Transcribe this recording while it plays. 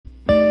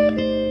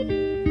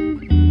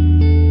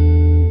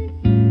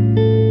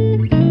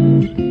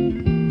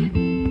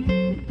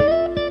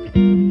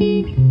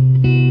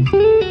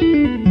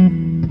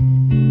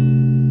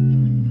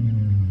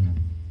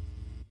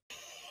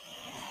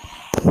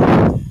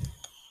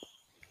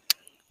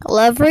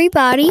Hello,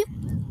 everybody.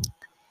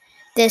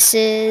 This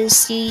is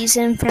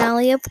season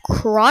finale of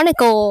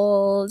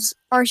Chronicles.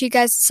 Aren't you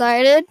guys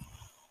excited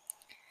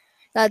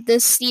that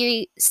this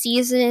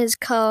season has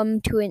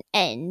come to an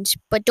end?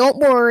 But don't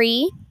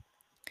worry,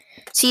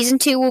 season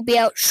 2 will be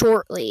out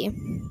shortly,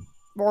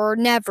 or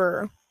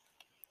never.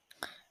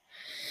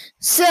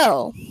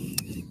 So,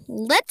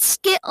 let's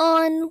get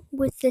on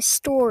with the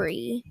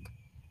story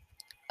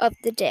of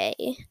the day.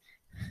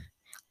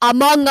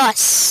 Among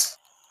Us.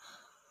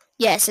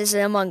 Yes, it's an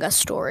Among Us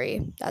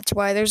story. That's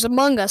why there's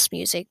Among Us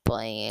music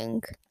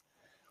playing.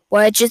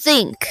 What'd you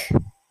think?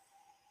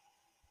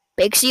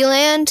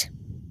 Pixieland?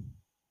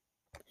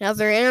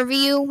 Another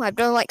interview? I've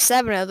done like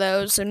 7 of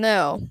those, so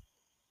no.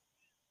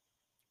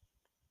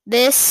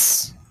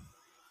 This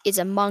is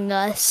Among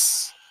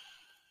Us,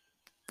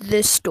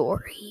 the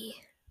story.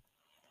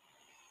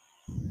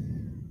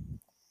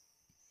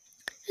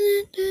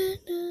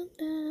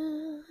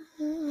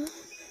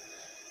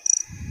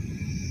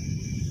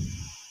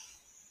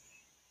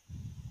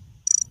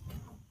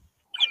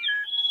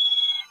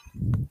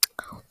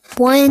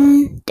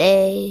 One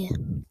day,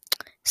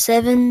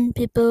 7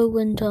 people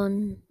went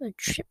on a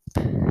trip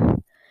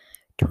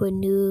to a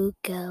new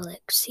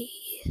galaxy.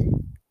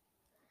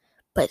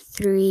 But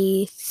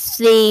 3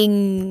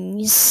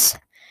 things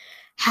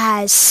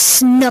has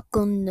snuck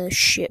on the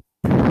ship.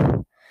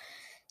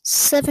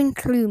 7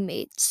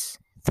 crewmates,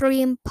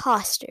 3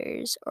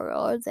 imposters are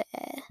all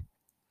there.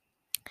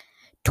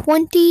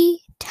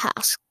 20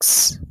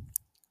 tasks.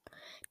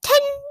 10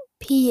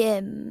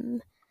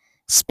 p.m.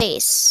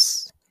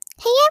 Space.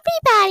 Hey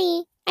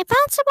everybody! I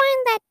found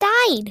someone that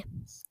died.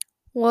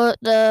 What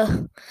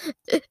the?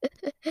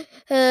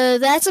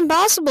 That's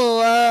impossible.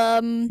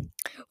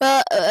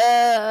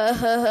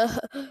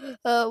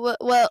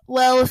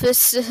 Well, if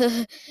it's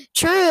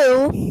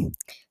true,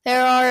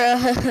 there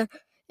are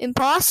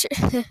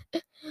imposters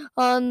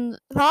on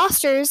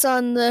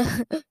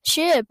the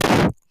ship.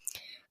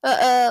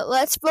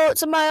 Let's vote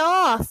somebody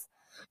off.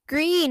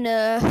 Green,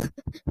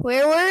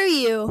 where were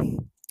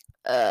you?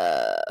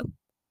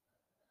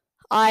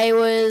 I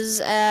was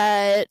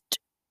at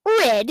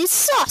red is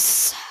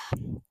sus.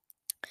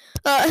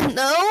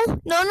 No.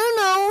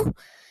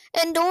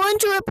 And don't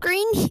interrupt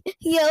green,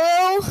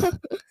 yellow.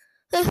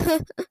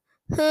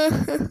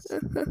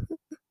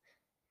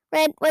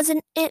 Red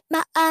wasn't it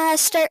my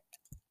start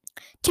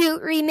to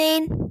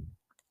remain.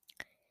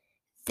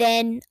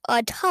 Then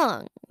a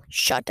tongue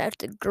shot out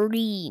the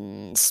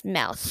green's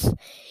mouth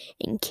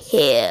and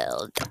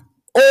killed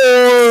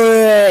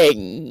orange.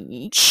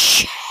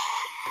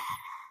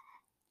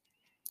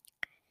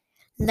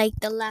 Like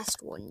the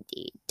last one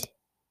did.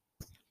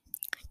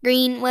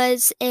 Green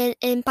was an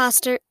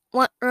imposter.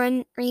 What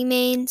one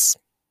remains?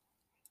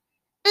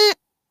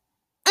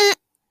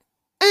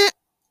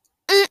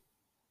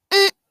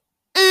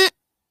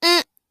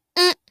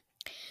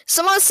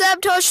 Someone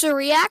sabotaged the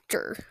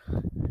reactor.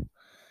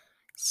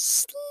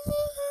 Slice.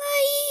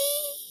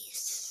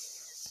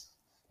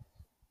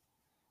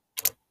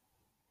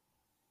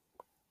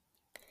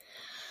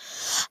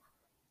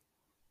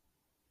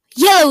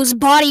 Yellow's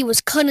body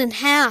was cut in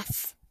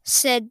half,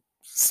 said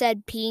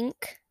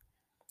Pink.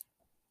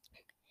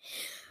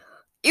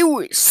 It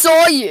was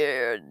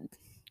Cyan.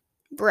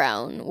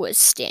 Brown was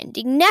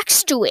standing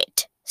next to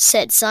it,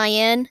 said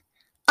Cyan.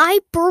 I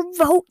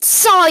vote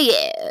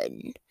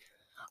Cyan.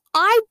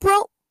 I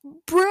vote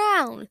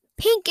Brown.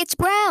 Pink, it's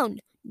Brown.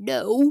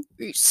 No,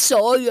 it's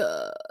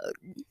Cyan.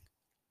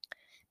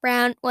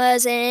 Brown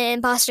was an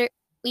imposter.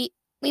 We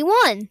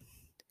won,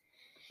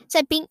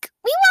 said Pink.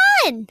 We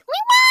won!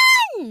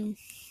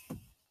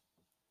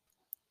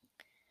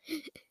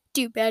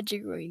 Too bad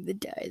you're going to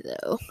die,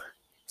 though,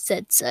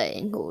 said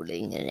Cyan,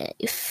 holding a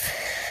knife.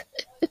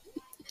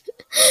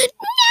 No!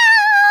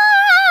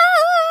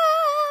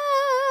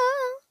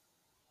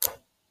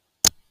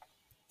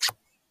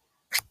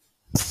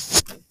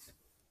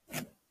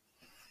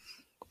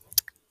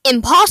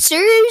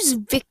 Imposters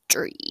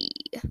victory.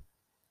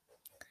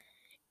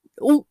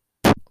 Nope,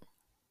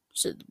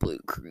 said the blue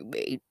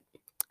crewmate.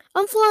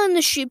 I'm flying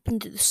the ship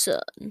into the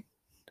sun.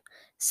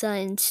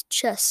 Cyan's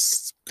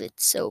chest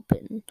splits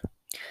open.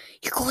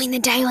 You're going to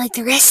die like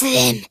the rest of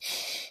them,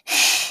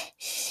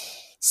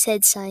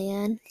 said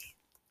Cyan.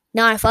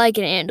 Not if I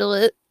can handle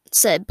it,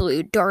 said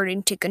Blue,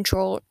 darting to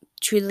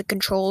the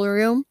control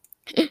room.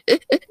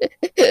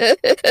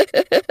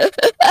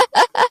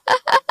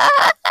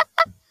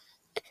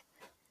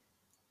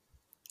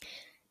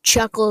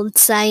 Chuckled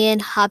Cyan,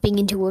 hopping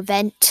into a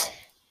vent.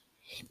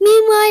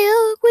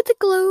 Meanwhile, with the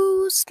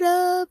close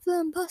of the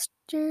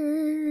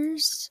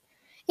imposters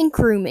and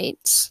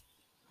crewmates.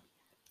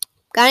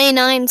 Got any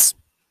 9s?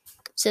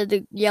 Said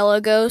the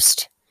yellow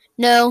ghost.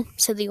 No,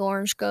 said the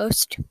orange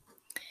ghost.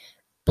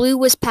 Blue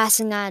was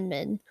passing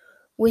admin,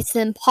 with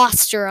the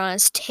imposter on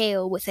his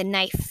tail with a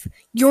knife.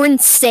 You're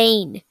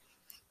insane,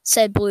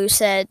 said Blue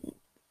said,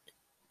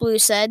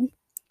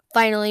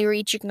 finally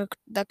reaching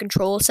the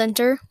control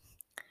center.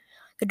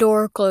 The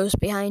door closed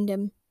behind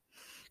him.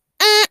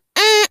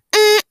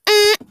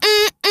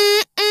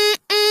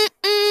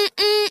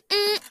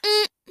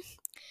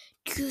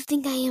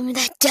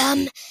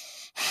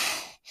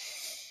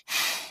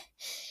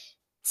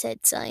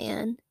 said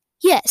Cyan.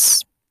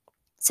 Yes,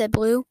 said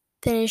Blue,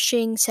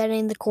 finishing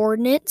setting the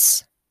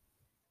coordinates.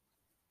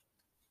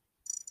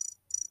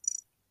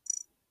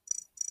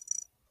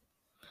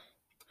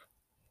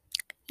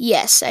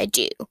 Yes, I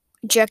do,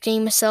 ejecting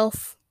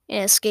himself in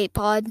an escape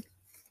pod.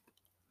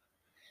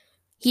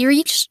 He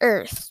reached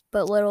Earth,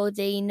 but little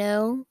did he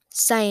know,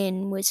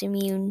 Cyan was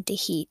immune to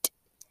heat.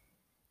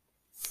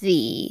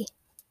 The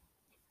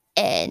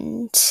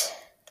end.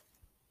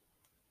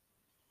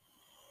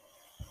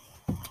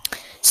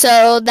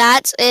 So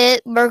that's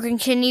it. We'll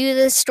continue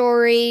the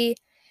story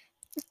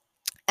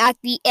at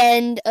the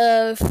end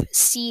of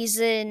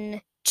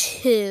season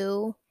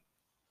 2.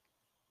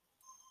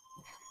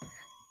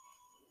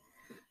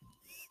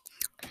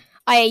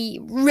 I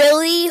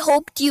really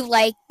hoped you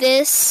liked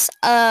this.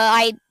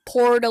 I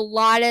poured a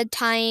lot of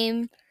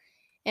time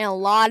and a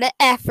lot of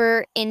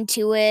effort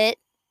into it.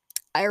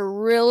 I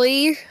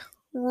really,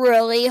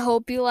 really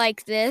hope you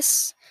like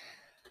this.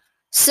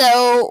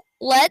 So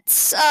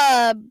let's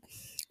have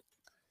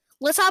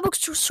a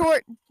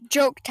short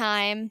joke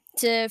time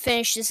to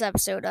finish this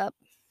episode up.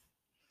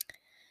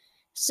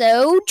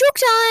 So, joke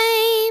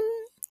time!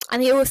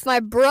 I'm here with my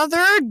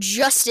brother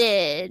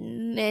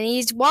Justin, and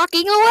he's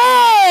walking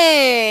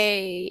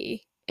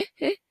away!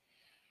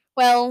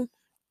 Well,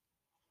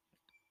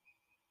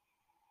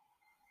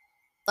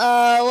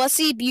 let's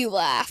see if you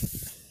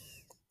laugh.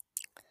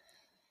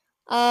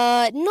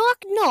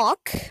 Knock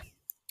knock.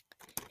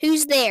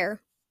 Who's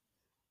there?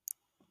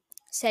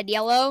 Said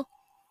Yellow.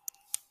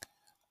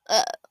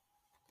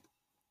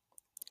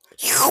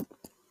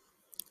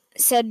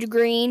 Said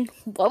Green.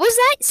 What was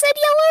that? Said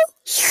Yellow.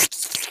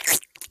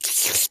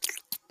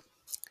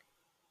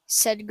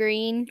 Said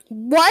Green.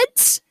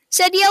 What?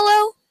 Said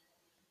Yellow.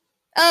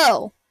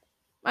 Oh,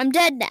 I'm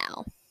dead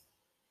now.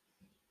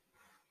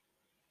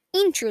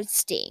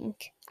 Interesting.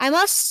 I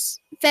must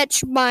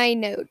fetch my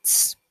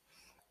notes.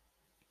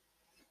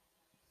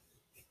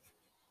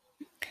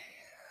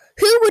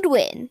 Who would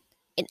win?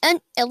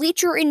 A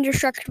liter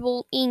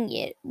indestructible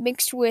ingot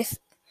mixed with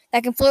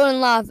that can float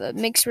in lava,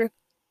 mixed with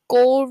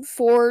gold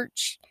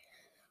forged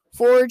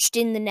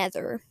in the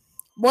nether.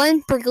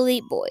 One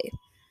prickly boy.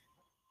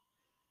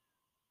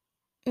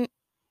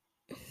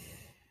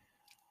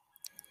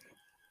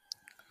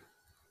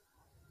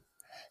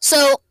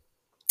 So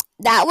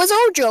that was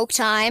our joke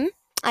time.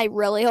 I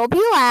really hope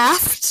you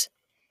laughed.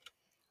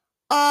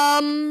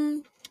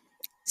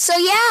 So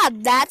yeah,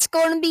 that's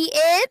going to be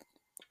it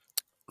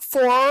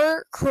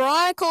for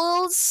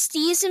Chronicles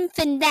season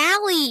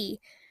finale.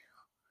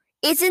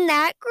 Isn't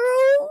that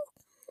cool?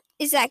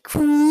 Is that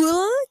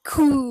cool?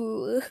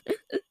 Cool.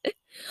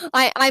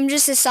 I'm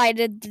just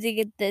excited to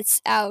get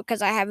this out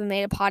because I haven't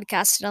made a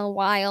podcast in a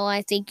while.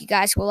 I think you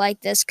guys will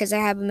like this because I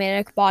haven't made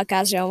a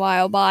podcast in a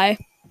while. Bye.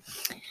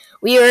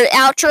 We are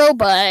outro,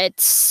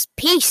 but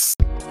peace.